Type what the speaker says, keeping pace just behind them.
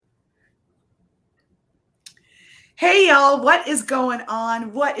Hey y'all, what is going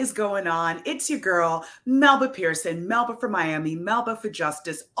on? What is going on? It's your girl, Melba Pearson, Melba for Miami, Melba for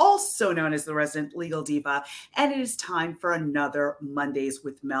Justice, also known as the resident legal diva. And it is time for another Mondays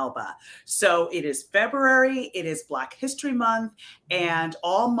with Melba. So it is February, it is Black History Month, and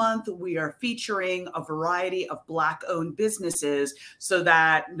all month we are featuring a variety of Black owned businesses so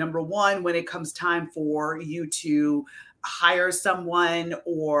that, number one, when it comes time for you to hire someone,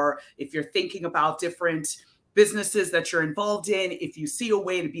 or if you're thinking about different businesses that you're involved in, if you see a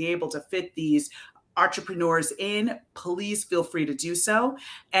way to be able to fit these entrepreneurs in, please feel free to do so.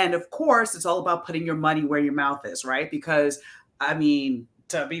 And of course, it's all about putting your money where your mouth is, right? Because, I mean,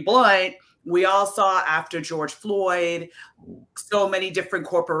 to be blunt, we all saw after George Floyd, so many different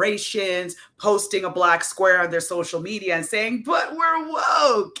corporations posting a black square on their social media and saying, but we're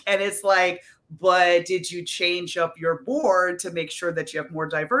woke. And it's like, but did you change up your board to make sure that you have more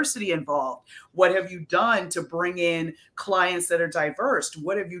diversity involved? What have you done to bring in clients that are diverse?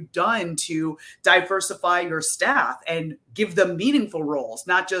 What have you done to diversify your staff and give them meaningful roles,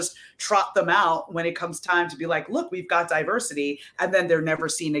 not just trot them out when it comes time to be like, look, we've got diversity, and then they're never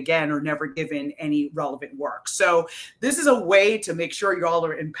seen again or never given any relevant work. So this is a way to make sure y'all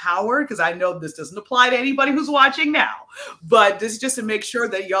are empowered, because I know this doesn't apply to anybody who's watching now, but this is just to make sure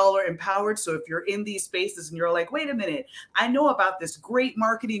that y'all are empowered. So if you're in these spaces and you're like, wait a minute, I know about this great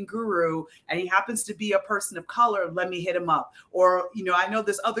marketing guru and he happens to be a person of color, let me hit him up. Or, I know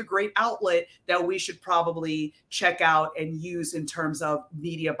this other great outlet that we should probably check out and use in terms of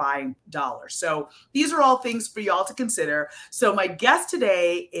media buying dollars. So these are all things for y'all to consider. So my guest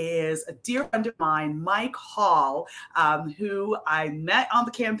today is a dear friend of mine, Mike Hall, who I met on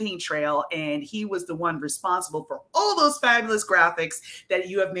the campaign trail, and he was the one responsible for all those fabulous graphics that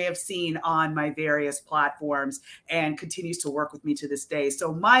you may have seen on my various platforms, and continues to work with me to this day.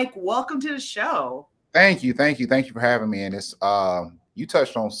 So Mike, welcome to the show. Thank you for having me. And it's you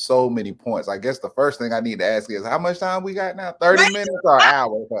touched on so many points. I guess the first thing I need to ask is how much time we got now? 30 minutes or an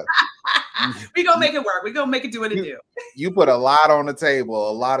hour? We're gonna make it work. We're gonna make it do what it do. You put a lot on the table,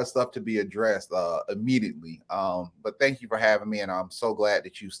 a lot of stuff to be addressed immediately. But thank you for having me, and I'm so glad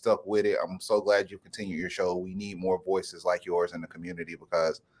that you stuck with it. I'm so glad you continue your show. We need more voices like yours in the community,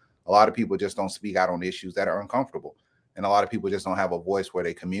 because a lot of people just don't speak out on issues that are uncomfortable. And a lot of people just don't have a voice where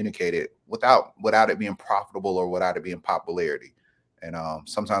they communicate it without it being profitable or without it being popularity. And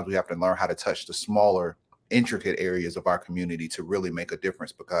sometimes we have to learn how to touch the smaller, intricate areas of our community to really make a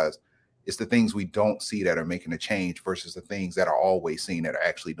difference, because it's the things we don't see that are making a change versus the things that are always seen that are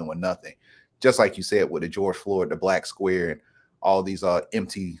actually doing nothing. Just like you said with the George Floyd, the Black Square, and all these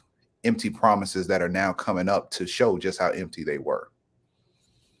empty promises that are now coming up to show just how empty they were.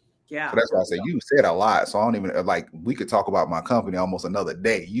 Yeah. So that's why I say you said a lot. So I don't even we could talk about my company almost another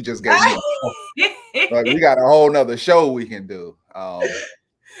day. You just gave me we got a whole nother show we can do.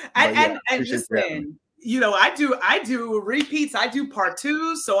 And listen, I do repeats, I do part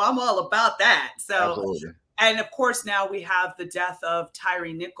twos, so I'm all about that. So absolutely. And of course, now we have the death of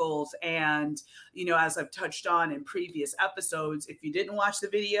Tyree Nichols. And, as I've touched on in previous episodes, if you didn't watch the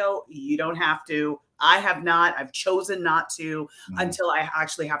video, you don't have to. I have not. I've chosen not to until I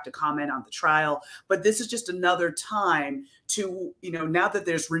actually have to comment on the trial. But this is just another time to, now that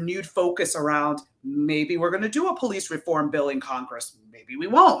there's renewed focus around, maybe we're going to do a police reform bill in Congress. Maybe we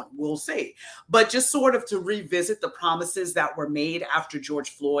won't. We'll see. But just sort of to revisit the promises that were made after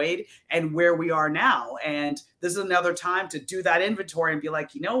George Floyd and where we are now. And this is another time to do that inventory and be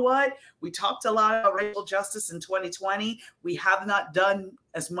like, you know what? We talked a lot about racial justice in 2020. We have not done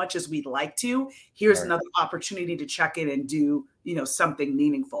as much as we'd like to. Here's another opportunity to check in and do, something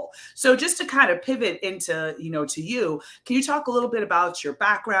meaningful. So just to kind of pivot into, to you, can you talk a little bit about your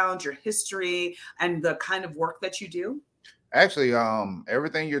background, your history, and the kind of work that you do? Actually,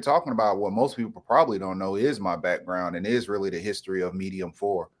 everything you're talking about, what most people probably don't know, is my background and is really the history of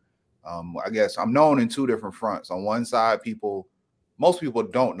MediumFour. I guess I'm known in two different fronts. On one side, most people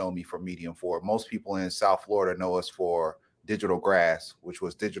don't know me for MediumFour. Most people in South Florida know us for Digital Grass, which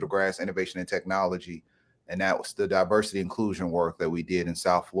was Digital Grass Innovation and Technology. And that was the diversity inclusion work that we did in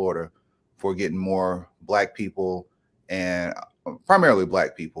South Florida for getting more Black people, and primarily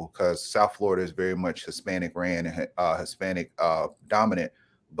Black people, because South Florida is very much Hispanic ran and Hispanic dominant,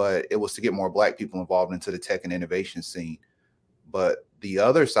 but it was to get more Black people involved into the tech and innovation scene. But the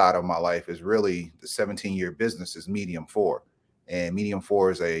other side of my life is really the 17-year business is MediumFour. And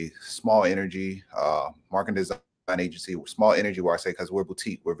MediumFour is a small energy marketing design agency. Small energy, where I say, because we're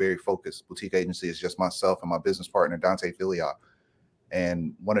boutique, we're very focused. Boutique agency is just myself and my business partner, Dante Filiot.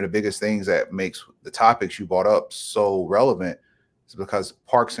 And one of the biggest things that makes the topics you brought up so relevant is because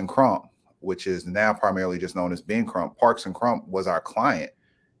Parks and Crump, which is now primarily just known as Ben Crump. Parks and Crump was our client,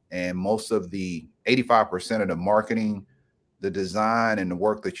 and most of the 85% of the marketing, the design, and the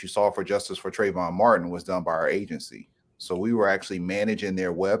work that you saw for Justice for Trayvon Martin was done by our agency. So we were actually managing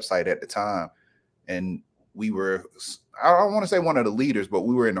their website at the time, and we were, I don't want to say one of the leaders, but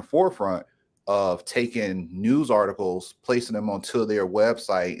we were in the forefront of taking news articles, placing them onto their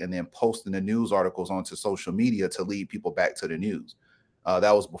website, and then posting the news articles onto social media to lead people back to the news.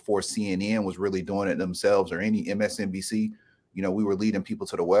 That was before CNN was really doing it themselves, or any MSNBC. We were leading people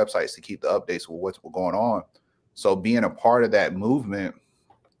to the websites to keep the updates with what's going on. So being a part of that movement,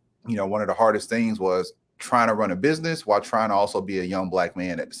 one of the hardest things was trying to run a business while trying to also be a young Black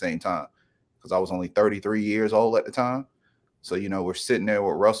man at the same time, because I was only 33 years old at the time. So, we're sitting there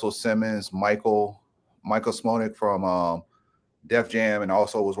with Russell Simmons, Michael Smonik from Def Jam, and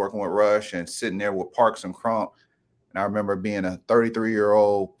also was working with Rush, and sitting there with Parks and Crump. And I remember being a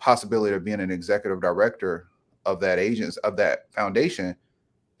 33-year-old, possibility of being an executive director of that foundation,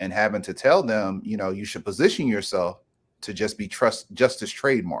 and having to tell them, you should position yourself to just be justice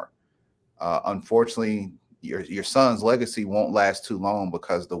trademark. Unfortunately, your son's legacy won't last too long,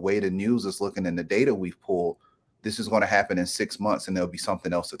 because the way the news is looking and the data we've pulled, this is going to happen in 6 months and there'll be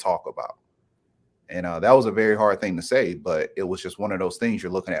something else to talk about. And that was a very hard thing to say, but it was just one of those things.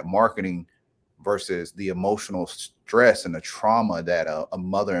 You're looking at marketing versus the emotional stress and the trauma that a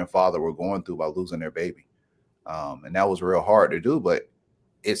mother and father were going through by losing their baby. And that was real hard to do, but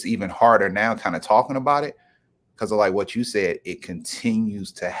it's even harder now kind of talking about it, because of like what you said, it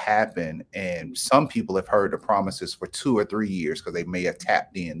continues to happen. And some people have heard the promises for 2 or 3 years because they may have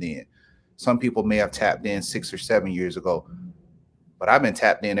tapped in then. Some people may have tapped in 6 or 7 years ago, but I've been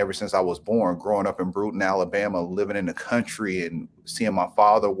tapped in ever since I was born, growing up in Bruton, Alabama, living in the country and seeing my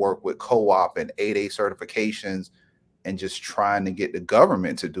father work with co-op and 8A certifications and just trying to get the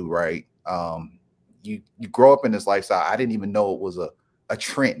government to do right. You grow up in this lifestyle. I didn't even know it was a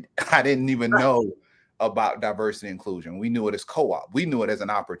trend. I didn't even know about diversity and inclusion. We knew it as co-op. We knew it as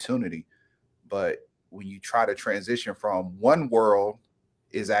an opportunity. But when you try to transition from one world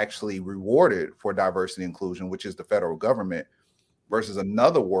is actually rewarded for diversity and inclusion, which is the federal government, versus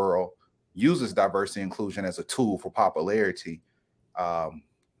another world uses diversity and inclusion as a tool for popularity.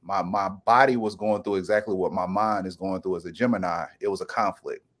 My body was going through exactly what my mind is going through as a Gemini. It was a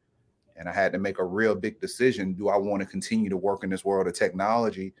conflict. And I had to make a real big decision. Do I want to continue to work in this world of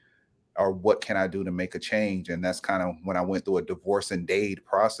technology, or what can I do to make a change? And that's kind of when I went through a divorce and dade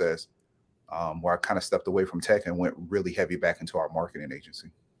process, where I kind of stepped away from tech and went really heavy back into our marketing agency.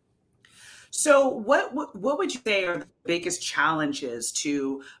 So what would you say are the biggest challenges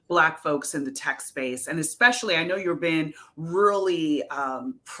to Black folks in the tech space? And especially, I know you've been really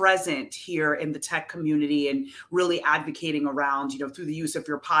present here in the tech community and really advocating around, through the use of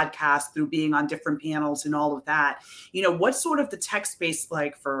your podcast, through being on different panels and all of that. What's sort of the tech space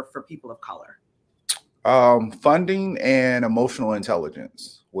like for people of color? Funding and emotional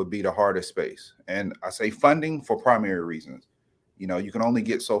intelligence would be the hardest space. And I say funding for primary reasons. You can only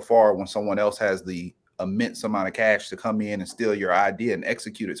get so far when someone else has the immense amount of cash to come in and steal your idea and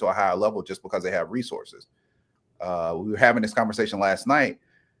execute it to a higher level just because they have resources. We were having this conversation last night.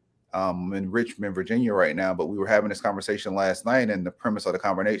 I'm in Richmond, Virginia right now, but we were having this conversation last night, and the premise of the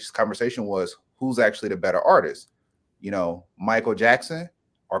conversation was, who's actually the better artist? Michael Jackson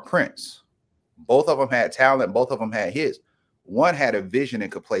or Prince? Both of them had talent. Both of them had hits. One had a vision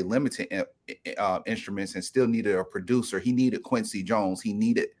and could play limited instruments and still needed a producer. He needed Quincy Jones. He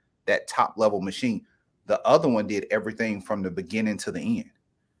needed that top level machine. The other one did everything from the beginning to the end.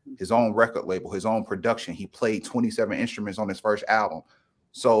 His own record label, his own production. He played 27 instruments on his first album.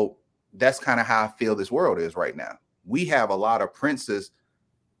 So that's kind of how I feel this world is right now. We have a lot of Princes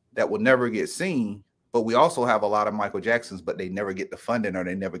that will never get seen, but we also have a lot of Michael Jacksons, but they never get the funding or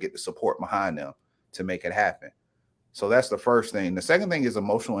they never get the support behind them to make it happen. So that's the first thing. The second thing is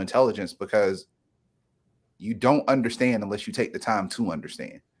emotional intelligence, because you don't understand unless you take the time to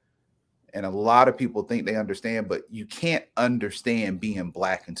understand. And a lot of people think they understand, but you can't understand being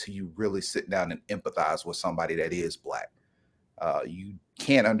Black until you really sit down and empathize with somebody that is Black. You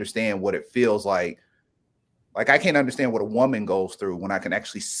can't understand what it feels like. Like, I can't understand what a woman goes through when I can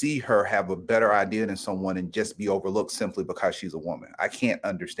actually see her have a better idea than someone and just be overlooked simply because she's a woman. I can't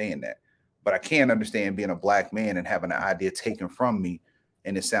understand that. But I can understand being a Black man and having an idea taken from me,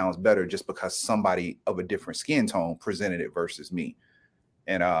 and it sounds better just because somebody of a different skin tone presented it versus me.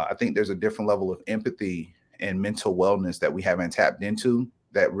 And I think there's a different level of empathy and mental wellness that we haven't tapped into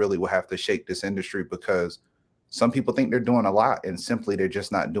that really will have to shake this industry, because some people think they're doing a lot and simply they're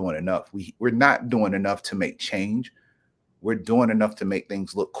just not doing enough. We're not doing enough to make change. we're doing enough to make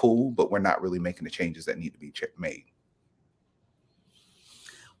things look cool, but we're not really making the changes that need to be made.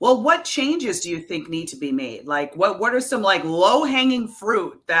 Well, what changes do you think need to be made? Like what are some like low-hanging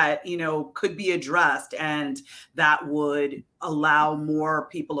fruit that, could be addressed and that would allow more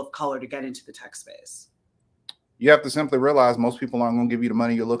people of color to get into the tech space? You have to simply realize most people aren't going to give you the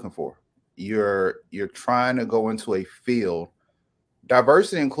money you're looking for. You're trying to go into a field.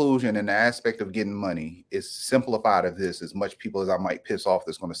 Diversity inclusion and the aspect of getting money is simplified of this. As much people as I might piss off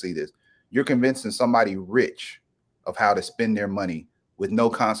that's going to see this, you're convincing somebody rich of how to spend their money with no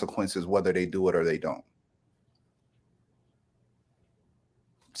consequences, whether they do it or they don't.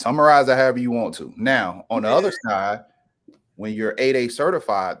 Summarize it however you want to. Now, on the other side, when you're 8A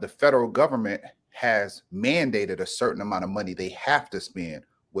certified, the federal government has mandated a certain amount of money they have to spend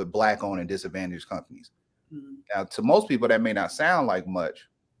with Black-owned and disadvantaged companies. Mm-hmm. Now, to most people, that may not sound like much,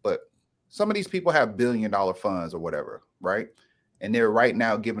 but some of these people have billion-dollar funds or whatever, right? And they're right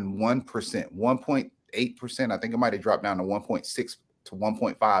now giving 1%, 1.8%. I think it might have dropped down to 1.6 to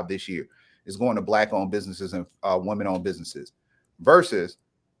 1.5 this year is going to Black-owned businesses and women-owned businesses, versus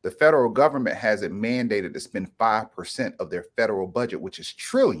the federal government has it mandated to spend 5% of their federal budget, which is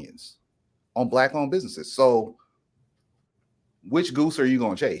trillions, on Black-owned businesses. So which goose are you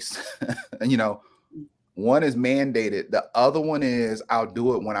going to chase? One is mandated. The other one is I'll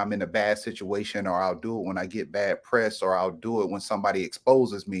do it when I'm in a bad situation, or I'll do it when I get bad press, or I'll do it when somebody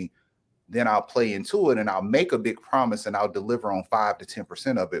exposes me. Then I'll play into it and I'll make a big promise and I'll deliver on 5 to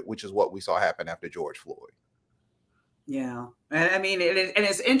 10% of it, which is what we saw happen after George Floyd. Yeah. And I mean, and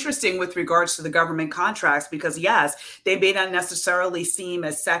it's interesting with regards to the government contracts, because yes, they may not necessarily seem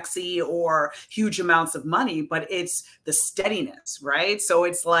as sexy or huge amounts of money, but it's the steadiness, right? So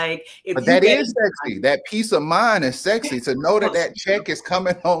it's like, but that is sexy. That peace of mind is sexy, to know that that check is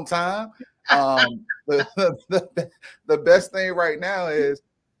coming on time. The best thing right now is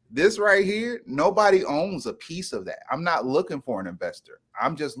this right here. Nobody owns a piece of that. I'm not looking for an investor.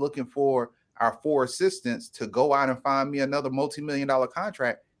 I'm just looking for our 4 assistants to go out and find me another multi-million-dollar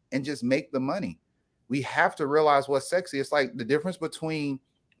contract and just make the money. We have to realize what's sexy. It's like the difference between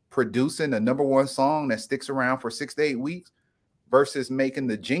producing the #1 song that sticks around for 6 to 8 weeks versus making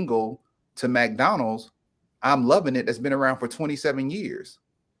the jingle to McDonald's, I'm loving it, that's been around for 27 years.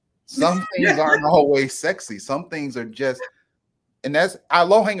 Some things aren't always sexy. Some things are just, and that's our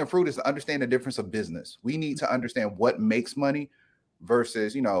low-hanging fruit, is to understand the difference of business. We need to understand what makes money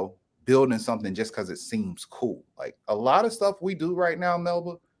versus, building something just because it seems cool. Like a lot of stuff we do right now,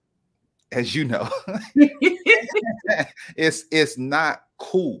 Melba, as you know, it's not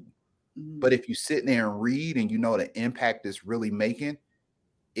cool. But if you sit there and read and you know the impact it's really making,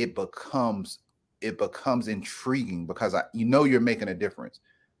 it becomes intriguing because you're making a difference.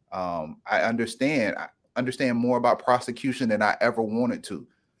 I understand more about prosecution than I ever wanted to,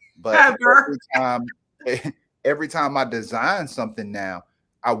 but every time I design something now,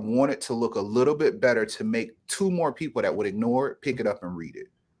 I want it to look a little bit better, to make 2 more people that would ignore it pick it up and read it,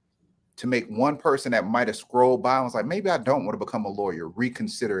 to make one person that might have scrolled by and was like, maybe I don't want to become a lawyer,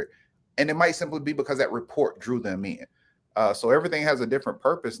 reconsider it. And it might simply be because that report drew them in. So everything has a different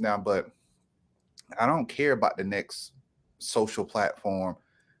purpose now, but I don't care about the next social platform.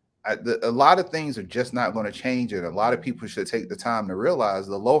 A lot of things are just not going to change it. A lot of people should take the time to realize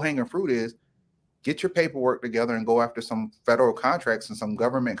the low-hanging fruit is get your paperwork together and go after some federal contracts and some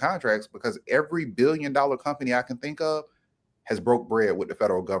government contracts, because every billion-dollar company I can think of has broke bread with the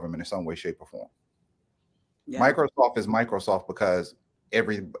federal government in some way, shape, or form. Yeah. Microsoft is Microsoft because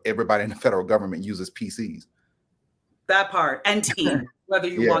everybody in the federal government uses PCs. That part, and Teams, whether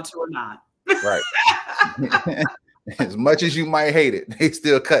you want to or not. Right. As much as you might hate it, they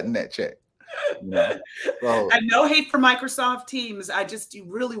still cutting that check. So, and no hate for Microsoft Teams. I just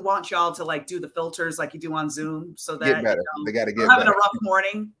really want y'all to do the filters like you do on Zoom, so that they got to get having better. A rough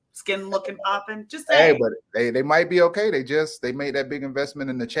morning, skin looking popping. Just hey, but they might be okay. They made that big investment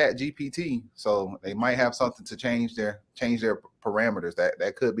in the Chat GPT, so they might have something to change their parameters.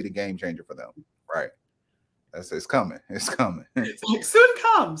 That could be the game changer for them, right? It's coming. It's coming. Soon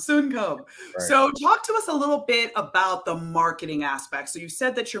come. Right. So talk to us a little bit about the marketing aspect. So you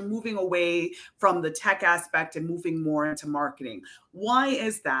said that you're moving away from the tech aspect and moving more into marketing. Why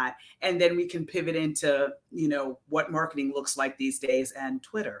is that? And then we can pivot into, what marketing looks like these days and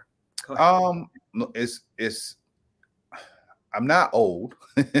Twitter. Go ahead. I'm not old,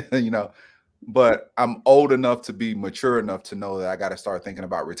 but I'm old enough to be mature enough to know that I got to start thinking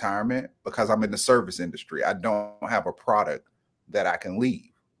about retirement, because I'm in the service industry. I don't have a product that I can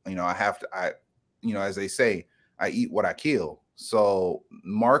leave. I have to, as they say, I eat what I kill. So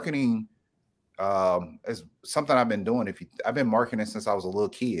marketing It's something I've been doing. I've been marketing since I was a little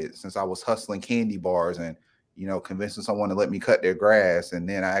kid, since I was hustling candy bars and convincing someone to let me cut their grass. And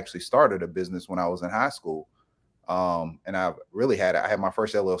then I actually started a business when I was in high school. And I had my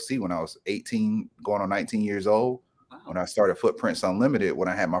first LLC when I was 18, going on 19 years old. When Wow. I started Footprints Unlimited, when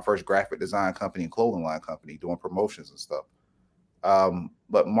I had my first graphic design company and clothing line company doing promotions and stuff.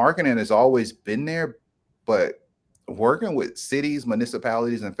 But marketing has always been there, but working with cities,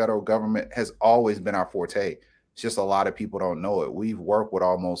 municipalities, and federal government has always been our forte. It's just a lot of people don't know it. We've worked with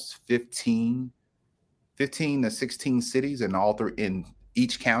almost 15 to 16 cities in in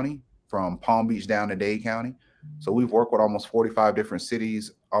each county, from Palm Beach down to Dade County. So we've worked with almost 45 different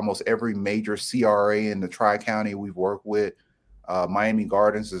cities, almost every major CRA in the Tri-County we've worked with. Miami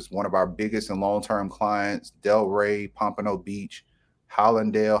Gardens is one of our biggest and long-term clients. Delray, Pompano Beach,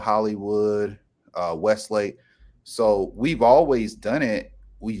 Hollandale, Hollywood, Westlake. So we've always done it.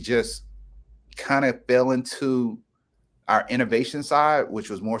 We just kind of fell into our innovation side, which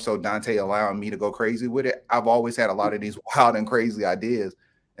was more so Dante allowing me to go crazy with it. I've always had a lot of these wild and crazy ideas.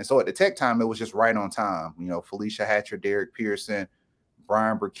 And so at the tech time, it was just right on time. Felicia Hatcher, Derek Pearson,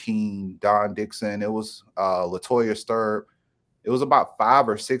 Brian Burkeen, Don Dixon. It was Latoya Sturb. It was about 5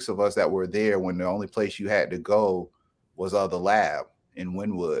 or 6 of us that were there when the only place you had to go was the lab in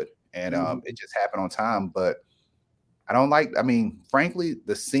Wynwood. And it just happened on time. But frankly,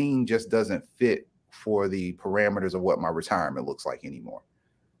 the scene just doesn't fit for the parameters of what my retirement looks like anymore.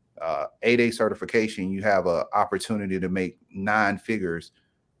 8A certification, you have an opportunity to make 9 figures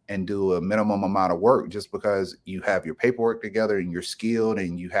and do a minimum amount of work just because you have your paperwork together and you're skilled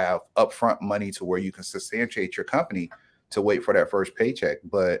and you have upfront money to where you can substantiate your company to wait for that first paycheck.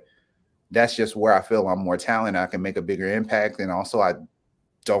 But that's just where I feel I'm more talented. I can make a bigger impact. And also I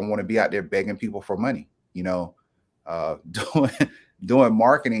don't want to be out there begging people for money. Doing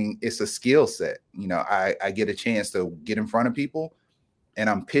marketing, it's a skill set. I get a chance to get in front of people and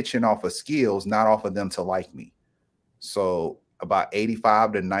I'm pitching off of skills, not off of them to like me. So about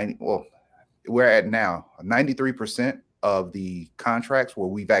 85 to 90, well, we're at now 93% of the contracts where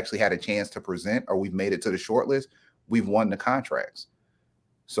we've actually had a chance to present or we've made it to the short list, we've won the contracts.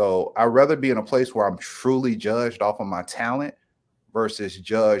 So I'd rather be in a place where I'm truly judged off of my talent versus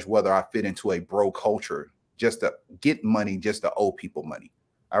judge whether I fit into a bro culture just to get money, just to owe people money.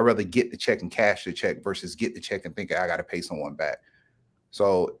 I'd rather get the check and cash the check versus get the check and think I got to pay someone back.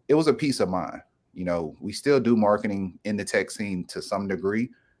 So it was a peace of mind. We still do marketing in the tech scene to some degree,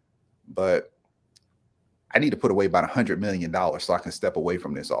 but I need to put away about $100 million so I can step away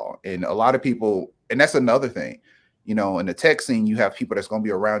from this all. And a lot of people, and that's another thing, in the tech scene, you have people that's going to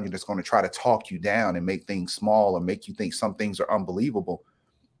be around you that's going to try to talk you down and make things small and make you think some things are unbelievable.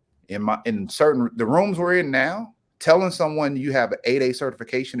 The rooms we're in now, telling someone you have an 8A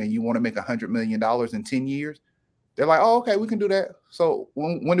certification and you want to make $100 million in 10 years, they're like, oh, okay, we can do that. So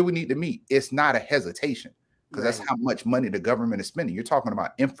when do we need to meet? It's not a hesitation because that's how much money the government is spending. You're talking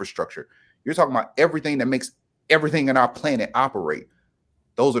about infrastructure. You're talking about everything that makes everything in our planet operate.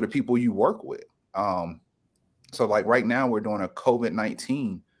 Those are the people you work with. So like right now we're doing a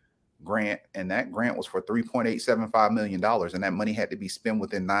COVID-19 grant, and that grant was for $3.875 million, and that money had to be spent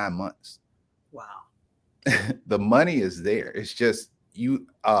within 9 months. Wow. The money is there. It's just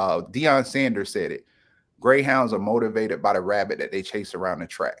Deion Sanders said it. Greyhounds are motivated by the rabbit that they chase around the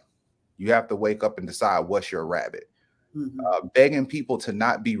track. You have to wake up and decide what's your rabbit. Begging people to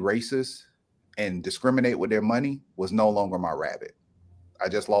not be racist and discriminate with their money was no longer my rabbit. I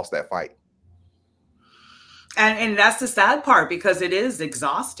just lost that fight. And that's the sad part, because it is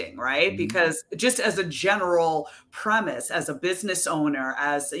exhausting, right? Because just as a general premise, as a business owner,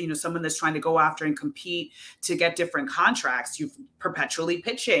 as someone that's trying to go after and compete to get different contracts, you're perpetually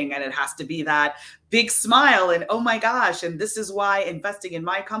pitching, and it has to be that big smile and oh my gosh, and this is why investing in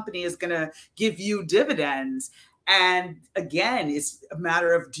my company is going to give you dividends. And again, it's a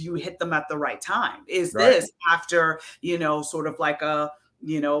matter of, do you hit them at the right time? Is this after, sort of like a,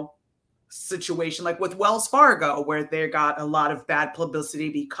 situation like with Wells Fargo, where they got a lot of bad publicity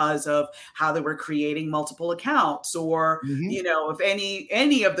because of how they were creating multiple accounts, or if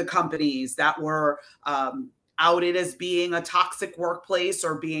any of the companies that were outed as being a toxic workplace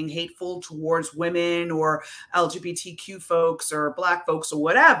or being hateful towards women or LGBTQ folks or Black folks or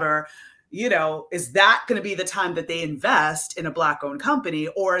whatever, is that going to be the time that they invest in a Black-owned company,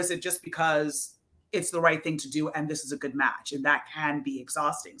 or is it just because it's the right thing to do and this is a good match? And that can be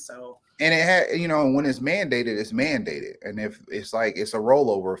exhausting. So, and it had, when it's mandated, it's mandated. And if it's like, it's a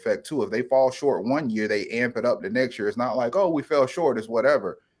rollover effect too. If they fall short one year, they amp it up the next year. It's not like, oh, we fell short, it's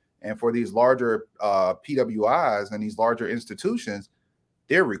whatever. And for these larger PWIs and these larger institutions,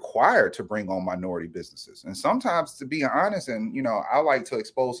 they're required to bring on minority businesses. And sometimes, to be honest, and I like to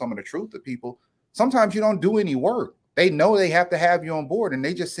expose some of the truth to people. Sometimes you don't do any work. They know they have to have you on board, and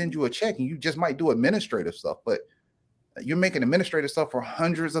they just send you a check, and you just might do administrative stuff. But you're making administrative stuff for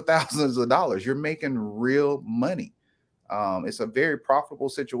hundreds of thousands of dollars. You're making real money. It's a very profitable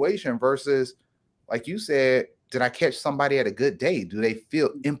situation versus, like you said, did I catch somebody at a good day? Do they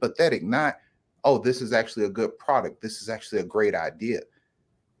feel empathetic? Not, oh, this is actually a good product. This is actually a great idea.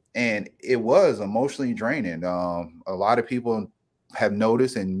 And it was emotionally draining. A lot of people have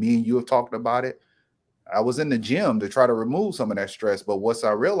noticed, and me and you have talked about it. I was in the gym to try to remove some of that stress. But once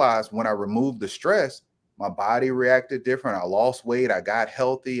I realized when I removed the stress, my body reacted different. I lost weight. I got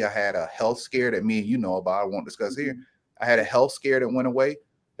healthy. I had a health scare that me and you know about. I won't discuss here. I had a health scare that went away.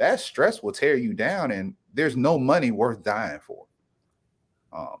 That stress will tear you down, and there's no money worth dying for.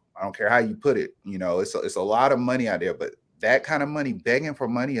 I don't care how you put it. It's a lot of money out there, but that kind of money, begging for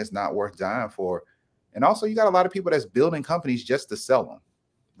money, is not worth dying for. And also, you got a lot of people that's building companies just to sell them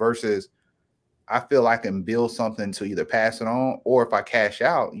versus I feel I can build something to either pass it on, or if I cash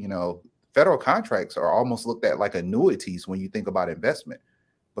out, federal contracts are almost looked at like annuities when you think about investment,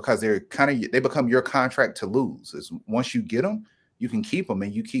 because they become your contract to lose. Is once you get them, you can keep them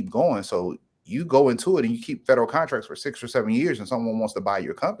and you keep going. So you go into it and you keep federal contracts for 6 or 7 years, and someone wants to buy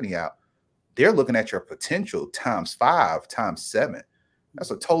your company out. They're looking at your potential times 5, times 7.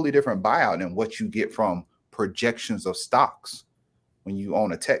 That's a totally different buyout than what you get from projections of stocks when you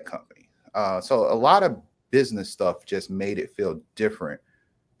own a tech company. So a lot of business stuff just made it feel different.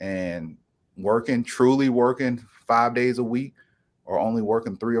 And truly working 5 days a week, or only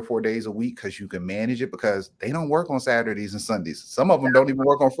working 3 or 4 days a week because you can manage it, because they don't work on Saturdays and Sundays. Some of them don't even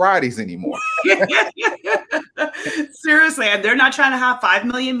work on Fridays anymore. Seriously, and they're not trying to have 5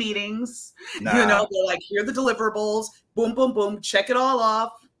 million meetings. Nah. They're like, here are the deliverables, boom, boom, boom, check it all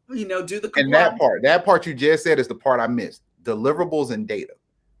off, do the compliance. And that part you just said is the part I missed. Deliverables and data.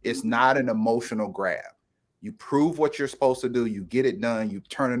 It's not an emotional grab. You prove what you're supposed to do, you get it done, you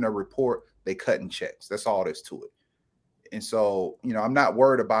turn in a report, they cutting checks. That's all there's to it. And so, I'm not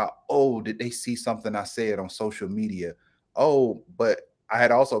worried about, oh, did they see something I said on social media? Oh, but I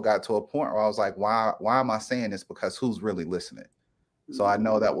had also got to a point where I was like, why am I saying this? Because who's really listening? So I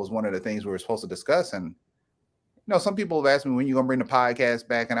know that was one of the things we were supposed to discuss. And, some people have asked me when you're going to bring the podcast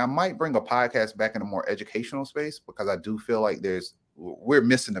back. And I might bring a podcast back in a more educational space, because I do feel like we're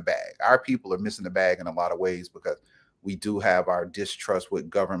missing the bag. Our people are missing the bag in a lot of ways, because we do have our distrust with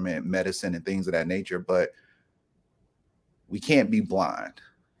government, medicine, and things of that nature. But we can't be blind.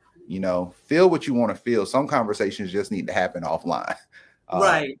 Feel what you want to feel. Some conversations just need to happen offline.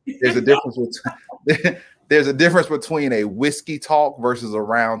 Right. There's a difference between a whiskey talk versus a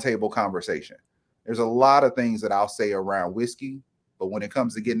round table conversation. There's a lot of things that I'll say around whiskey, but when it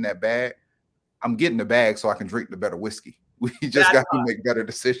comes to getting that bag, I'm getting the bag so I can drink the better whiskey. We just got to make better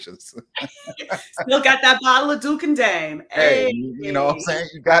decisions. Still got that bottle of Duke and Dame. Hey, you know what I'm saying?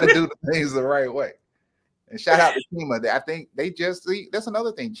 You got to do the things the right way. And shout out to Chima. I think that's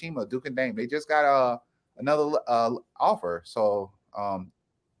another thing. Chima, Duke and Dame, they just got another offer. So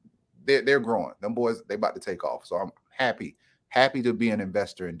they're growing. Them boys, they about to take off. So I'm happy to be an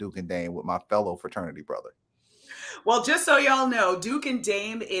investor in Duke and Dame with my fellow fraternity brother. Well, just so y'all know, Duke and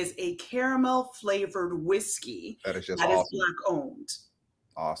Dame is a caramel flavored whiskey that is awesome. Is Black owned.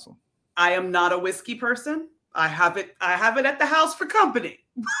 Awesome. I am not a whiskey person. I have it at the house for company.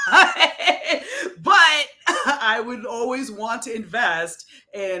 But I would always want to invest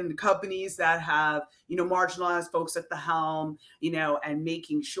in companies that have, marginalized folks at the helm, and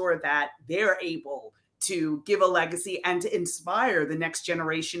making sure that they're able to give a legacy and to inspire the next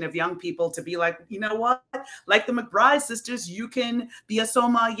generation of young people to be like, you know what, like the McBride sisters, you can be a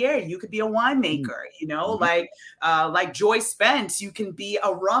sommelier, you could be a winemaker, like Joy Spence, you can be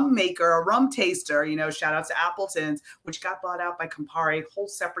a rum maker, a rum taster, shout out to Appleton's, which got bought out by Campari, whole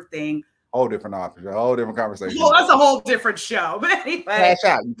separate thing. Whole different option, a whole different conversation. Well, that's a whole different show. But anyway.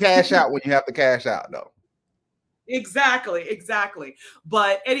 You cash out when you have to cash out, though. Exactly.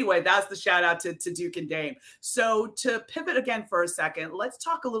 But anyway, that's the shout out to Duke and Dame. So to pivot again for a second, let's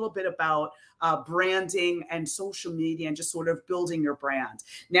talk a little bit about branding and social media and just sort of building your brand.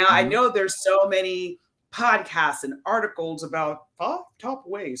 Now, I know there's so many podcasts and articles about 5 top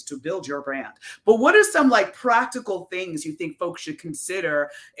ways to build your brand. But what are some practical things you think folks should consider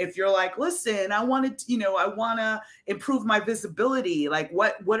if you're like, listen, I want to improve my visibility?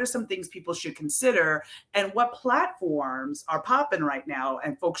 What are some things people should consider, and what platforms are popping right now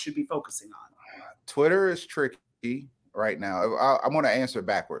and folks should be focusing on? Twitter is tricky right now. I want to answer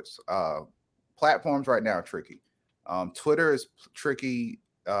backwards. Platforms right now are tricky. Twitter is tricky.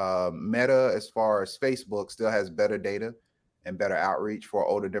 Meta, as far as Facebook, still has better data and better outreach for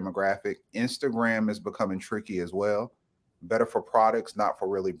older demographic. Instagram is becoming tricky as well. Better for products, not for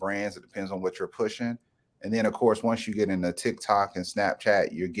really brands. It depends on what you're pushing. And then, of course, once you get into TikTok and Snapchat,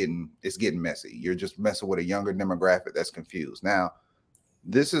 it's getting messy. You're just messing with a younger demographic that's confused. Now,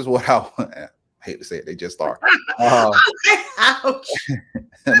 this is what I hate to say it. They just are. Uh, Ouch.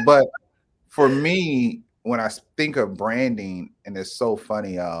 but for me, when I think of branding, and it's so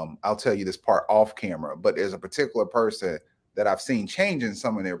funny, I'll tell you this part off camera, but there's a particular person that I've seen changing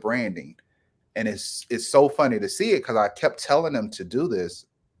some of their branding. And it's so funny to see it because I kept telling them to do this.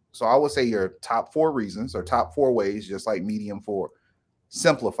 So I would say your top 4 reasons or top 4 ways, just like MediumFour.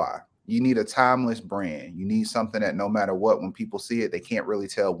 Simplify. You need a timeless brand. You need something that no matter what, when people see it, they can't really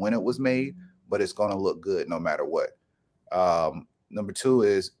tell when it was made, but it's going to look good no matter what. Number 2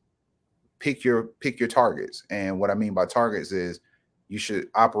 is pick your targets. And what I mean by targets is you should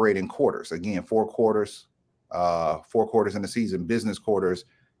operate in quarters. Again, 4 quarters, 4 quarters in the season, business quarters.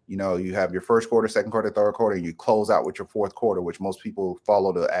 You have your first quarter, second quarter, third quarter, and you close out with your fourth quarter, which most people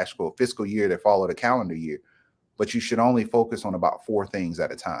follow the actual fiscal year, they follow the calendar year. But you should only focus on about 4 things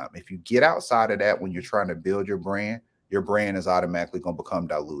at a time. If you get outside of that when you're trying to build your brand is automatically going to become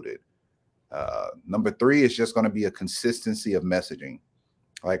diluted. Number 3 is just going to be a consistency of messaging.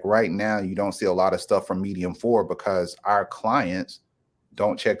 Like right now, you don't see a lot of stuff from MediumFour because our clients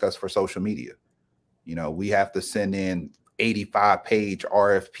don't check us for social media. We have to send in 85-page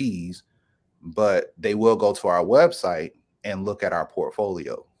RFPs, but they will go to our website and look at our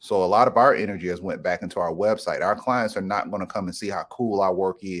portfolio. So a lot of our energy has went back into our website. Our clients are not going to come and see how cool our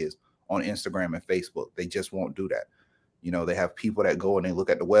work is on Instagram and Facebook. They just won't do that. They have people that go and they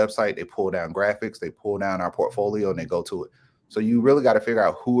look at the website, they pull down graphics, they pull down our portfolio, and they go to it. So you really got to figure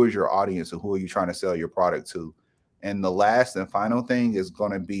out who is your audience and who are you trying to sell your product to. And the last and final thing is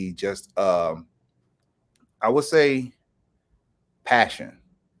going to be just, I would say, passion.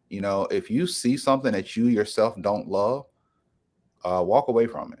 If you see something that you yourself don't love, walk away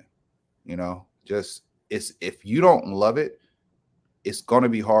from it. Just if you don't love it, it's going to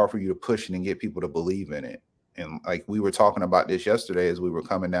be hard for you to push it and get people to believe in it. And like we were talking about this yesterday as we were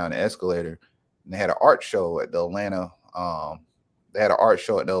coming down the escalator, and they had an art show at the Atlanta.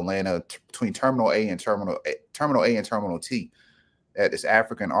 Between Terminal A and Terminal A and Terminal T at this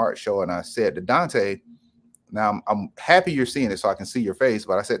African art show. And I said to Dante, now I'm happy you're seeing it so I can see your face,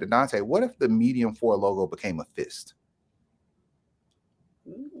 but I said to Dante, what if the MediumFour logo became a fist?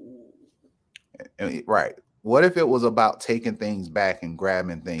 Right. What if it was about taking things back and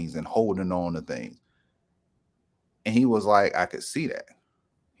grabbing things and holding on to things? And he was like, I could see that.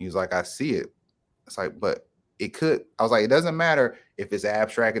 He was like, I see it. It's like, but it could. I was like, it doesn't matter if it's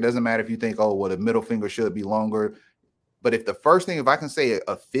abstract. It doesn't matter if you think, oh, well, the middle finger should be longer. But if the first thing, if I can say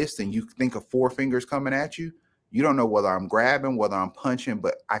a fist and you think of 4 fingers coming at you, you don't know whether I'm grabbing, whether I'm punching,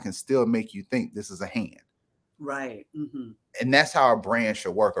 but I can still make you think this is a hand. Right. Mm-hmm. And that's how a brand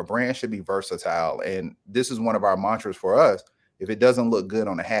should work. A brand should be versatile. And this is one of our mantras for us. If it doesn't look good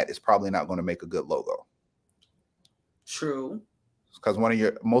on a hat, it's probably not going to make a good logo. True. Because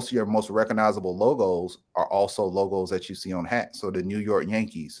most of your most recognizable logos are also logos that you see on hats. So the New York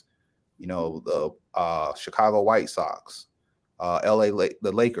Yankees, the Chicago White Sox,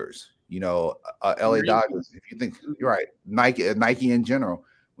 the Lakers, LA Dodgers. If you think you're right, Nike in general.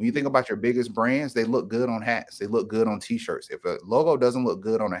 When you think about your biggest brands, they look good on hats. They look good on T-shirts. If a logo doesn't look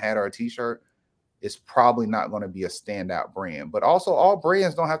good on a hat or a T-shirt, it's probably not going to be a standout brand. But also, all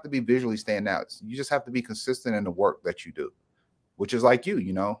brands don't have to be visually standouts. You just have to be consistent in the work that you do, which is like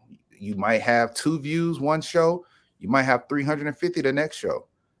you might have 2 views one show, you might have 350 the next show.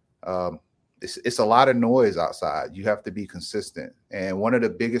 It's a lot of noise outside. You have to be consistent. And one of the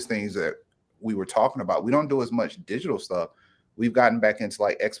biggest things that we were talking about, we don't do as much digital stuff. We've gotten back into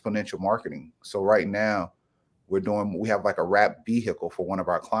like exponential marketing. So right now we have like a wrap vehicle for one of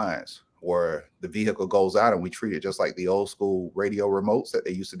our clients where the vehicle goes out and we treat it just like the old school radio remotes that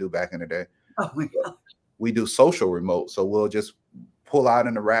they used to do back in the day. Oh my God. We do social remote. So we'll just pull out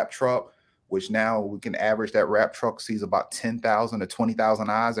in the wrap truck, which now we can average that wrap truck sees about 10,000 to 20,000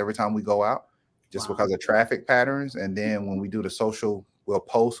 eyes every time we go out, just because of traffic patterns. And then when we do the social, we'll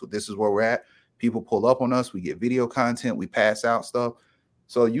post, this is where we're at. People pull up on us. We get video content. We pass out stuff.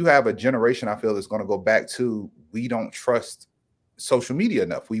 So you have a generation, I feel, that's going to go back to, we don't trust social media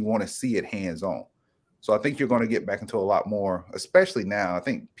enough. We want to see it hands-on. So I think you're going to get back into a lot more, especially now. I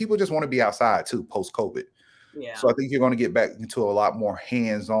think people just want to be outside too, post-COVID. Yeah. So I think you're going to get back into a lot more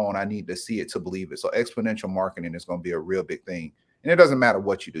hands-on. I need to see it to believe it. So exponential marketing is going to be a real big thing. And it doesn't matter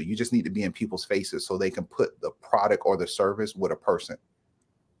what you do. You just need to be in people's faces so they can put the product or the service with a person.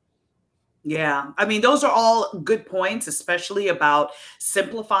 Yeah. I mean, those are all good points, especially about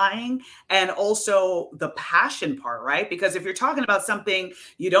simplifying and also the passion part, right? Because if you're talking about something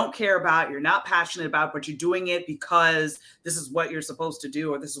you don't care about, you're not passionate about, but you're doing it because this is what you're supposed to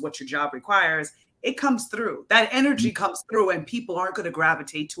do or this is what your job requires, it comes through. That energy comes through, and people aren't going to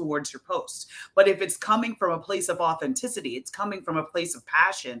gravitate towards your post. But if it's coming from a place of authenticity, it's coming from a place of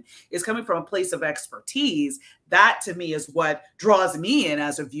passion, it's coming from a place of expertise, that to me is what draws me in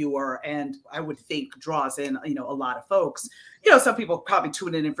as a viewer, and I would think draws in, a lot of folks. Some people probably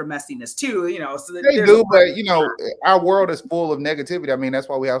tune in for messiness too, so They there's a do, lot. but our world is full of negativity. I mean, that's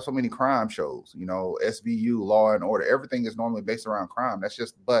why we have so many crime shows. SVU, Law and Order, everything is normally based around crime. That's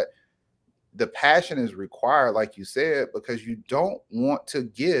just, but the passion is required, like you said, because you don't want to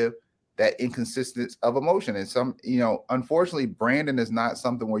give that inconsistency of emotion. And unfortunately, branding is not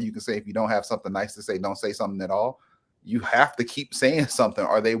something where you can say, if you don't have something nice to say, don't say something at all. You have to keep saying something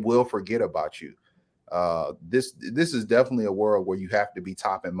or they will forget about you. This is definitely a world where you have to be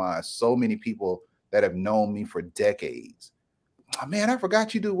top in mind. So many people that have known me for decades. Oh, man, I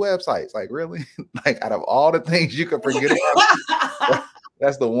forgot you do websites. Like, really? Like, out of all the things you could forget about,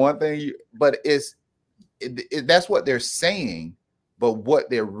 that's the one thing but that's what they're saying. But what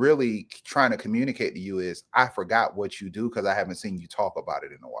they're really trying to communicate to you is, I forgot what you do because I haven't seen you talk about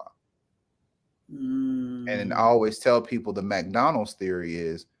it in a while. And I always tell people the McDonald's theory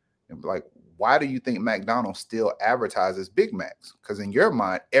is, like, why do you think McDonald's still advertises Big Macs? Because in your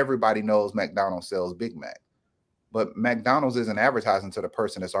mind, everybody knows McDonald's sells Big Mac. But McDonald's isn't advertising to the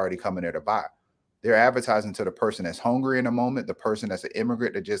person that's already coming there to buy. They're advertising to the person that's hungry in a moment, the person that's an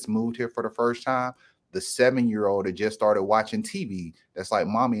immigrant that just moved here for the first time, the 7-year-old that just started watching TV that's like,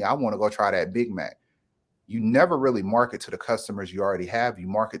 Mommy, I want to go try that Big Mac. You never really market to the customers you already have. You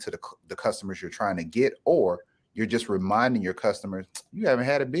market to the customers you're trying to get, or you're just reminding your customers, you haven't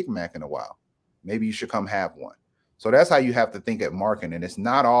had a Big Mac in a while. Maybe you should come have one. So that's how you have to think at marketing. And it's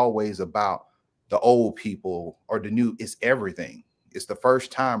not always about the old people or the new. It's everything. It's the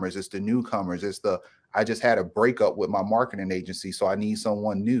first timers. It's the newcomers. I just had a breakup with my marketing agency, so I need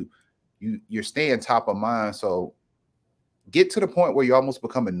someone new. You're staying top of mind. So get to the point where you almost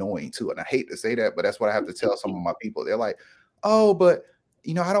become annoying too. And I hate to say that, but that's what I have to tell some of my people. They're like, oh, but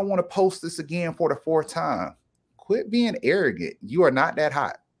I don't want to post this again for the 4th time. Quit being arrogant. You are not that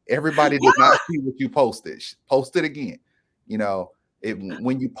hot. Everybody did not see what you posted. Post it again.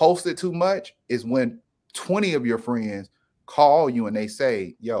 When you post it too much is when 20 of your friends call you and they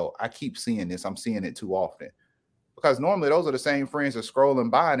say, yo, I keep seeing this. I'm seeing it too often. Because normally those are the same friends that are scrolling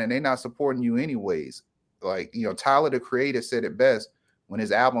by and they're not supporting you anyways. Like, Tyler, the Creator, said it best when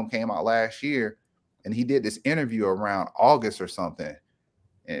his album came out last year, and he did this interview around August or something.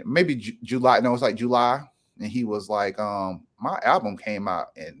 And maybe July. No, it was like July. And he was like, my album came out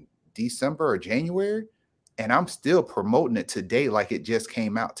in December or January, and I'm still promoting it today like it just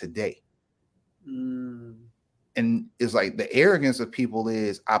came out today. And it's like the arrogance of people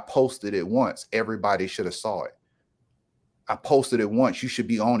is, I posted it once. Everybody should have saw it. I posted it once. You should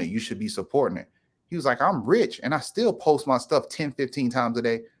be on it. You should be supporting it. He was like, I'm rich and I still post my stuff 10, 15 times a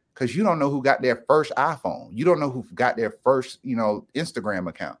day, because you don't know who got their first iPhone. You don't know who got their first, Instagram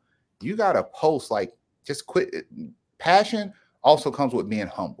account. You got to post, like, just quit. Passion also comes with being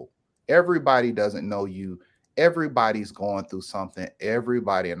humble. Everybody doesn't know you. Everybody's going through something.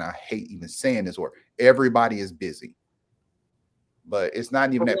 Everybody, and I hate even saying this word, everybody is busy. But it's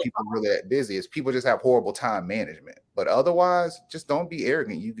not even that people are really that busy. It's people just have horrible time management. But otherwise, just don't be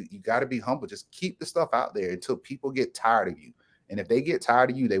arrogant. You got to be humble. Just keep the stuff out there until people get tired of you. And if they get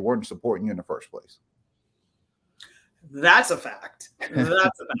tired of you, they weren't supporting you in the first place. That's a fact. That's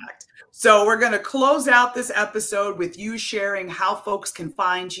a fact. So we're going to close out this episode with you sharing how folks can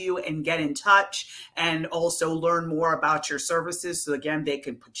find you and get in touch, and also learn more about your services. So again, they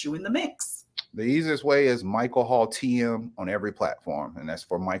can put you in the mix. The easiest way is Michael Hall TM on every platform, and that's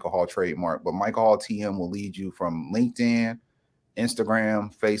for Michael Hall trademark. But Michael Hall TM will lead you from LinkedIn,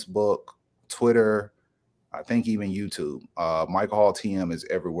 Instagram, Facebook, Twitter, I think even YouTube. Michael Hall TM is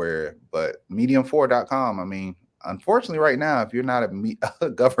everywhere. But MediumFour.com, I mean, unfortunately right now, if you're not a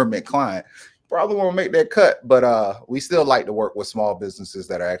government client, you probably won't make that cut. But we still like to work with small businesses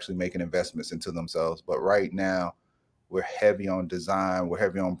that are actually making investments into themselves. But right now, we're heavy on design, we're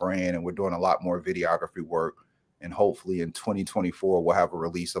heavy on brand, and we're doing a lot more videography work. And hopefully in 2024, we'll have a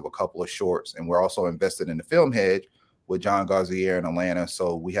release of a couple of shorts. And we're also invested in the Film Hedge with John Garzier in Atlanta.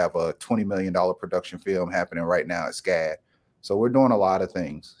 So we have a $20 million production film happening right now at SCAD. So we're doing a lot of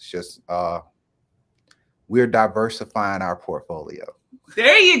things. It's just we're diversifying our portfolio.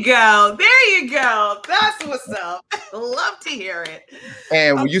 There you go. There you go. That's what's up. Love to hear it.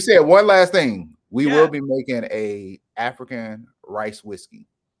 And you said one last thing. We Yeah. will be making a African rice whiskey.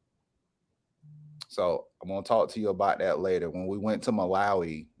 So I'm going to talk to you about that later. When we went to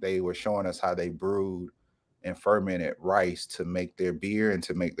Malawi, they were showing us how they brewed and fermented rice to make their beer and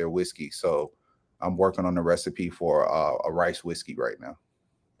to make their whiskey. So I'm working on the recipe for a rice whiskey right now.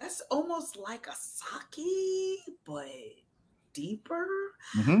 That's almost like a sake, but deeper.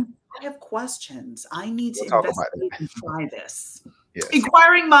 Mm-hmm. I have questions. I need to investigate and try this. Yes.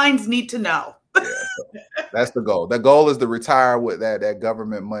 Inquiring minds need to know. Yeah, so that's the goal. The goal is to retire with that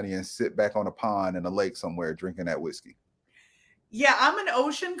government money and sit back on a pond in a lake somewhere drinking that whiskey. Yeah, I'm an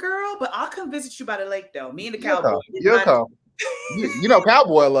ocean girl, but I'll come visit you by the lake though. Me and the cowboy. You'll come. You know,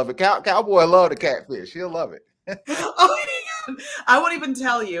 cowboy love it. Cowboy love the catfish. He'll love it. I won't even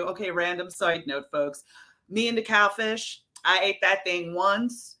tell you. Okay, random side note, folks. Me and the cowfish, I ate that thing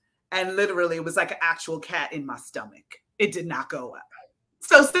once, and literally it was like an actual cat in my stomach. It did not go up.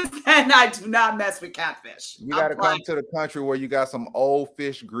 So since then, I do not mess with catfish. You got to come to the country where you got some old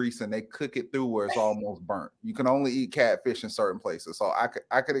fish grease and they cook it through where it's almost burnt. You can only eat catfish in certain places. So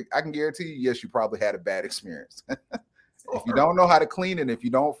I can guarantee you, yes, you probably had a bad experience. If you don't know how to clean it, if you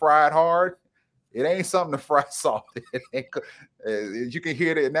don't fry it hard, it ain't something to fry soft. You can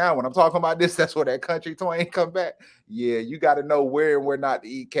hear it now when I'm talking about this. That's where that country twang come back. Yeah, you got to know where and where not to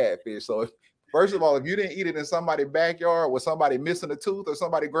eat catfish. So first of all, if you didn't eat it in somebody's backyard with somebody missing a tooth or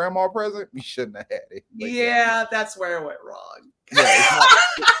somebody's grandma present, you shouldn't have had it. But yeah, that's where it went wrong. Yeah,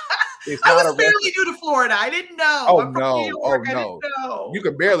 it's not I was barely new to Florida. I didn't know. Oh, no. Oh, no. I didn't know. You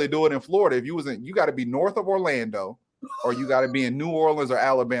could barely do it in Florida. If you got to be north of Orlando or you got to be in New Orleans or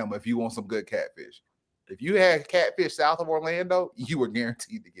Alabama if you want some good catfish. If you had catfish south of Orlando, you were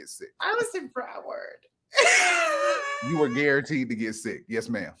guaranteed to get sick. I was in Broward. You were guaranteed to get sick. Yes,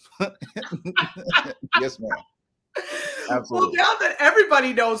 ma'am. Yes, ma'am. Absolutely. Well, now that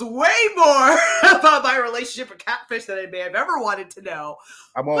everybody knows way more about my relationship with catfish than I may have ever wanted to know.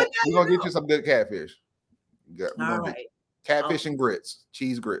 We're going to get you some good catfish. All right. Catfish and grits.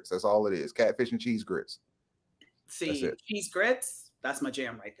 Cheese grits. That's all it is. Catfish and cheese grits. See, cheese grits, that's my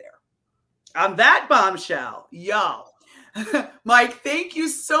jam right there. On that bombshell, y'all. Mike, thank you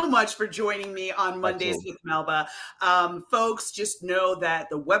so much for joining me on Mondays with Melba. Folks, just know that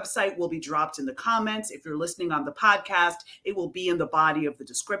the website will be dropped in the comments. If you're listening on the podcast, it will be in the body of the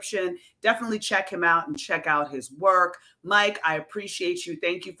description. Definitely check him out and check out his work. Mike, I appreciate you.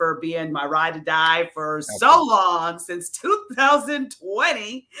 Thank you for being my ride or die for so long, since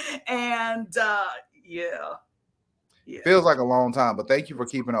 2020. And yeah. Feels like a long time, but thank you for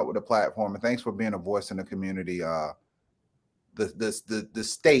keeping up with the platform. And thanks for being a voice in the community. The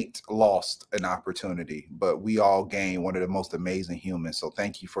state lost an opportunity, but we all gained one of the most amazing humans. So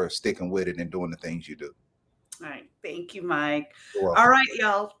thank you for sticking with it and doing the things you do. All right. Thank you, Mike. All right,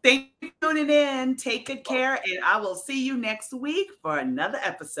 y'all. Thank you for tuning in. Take good care, and I will see you next week for another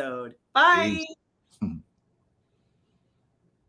episode. Bye. Peace.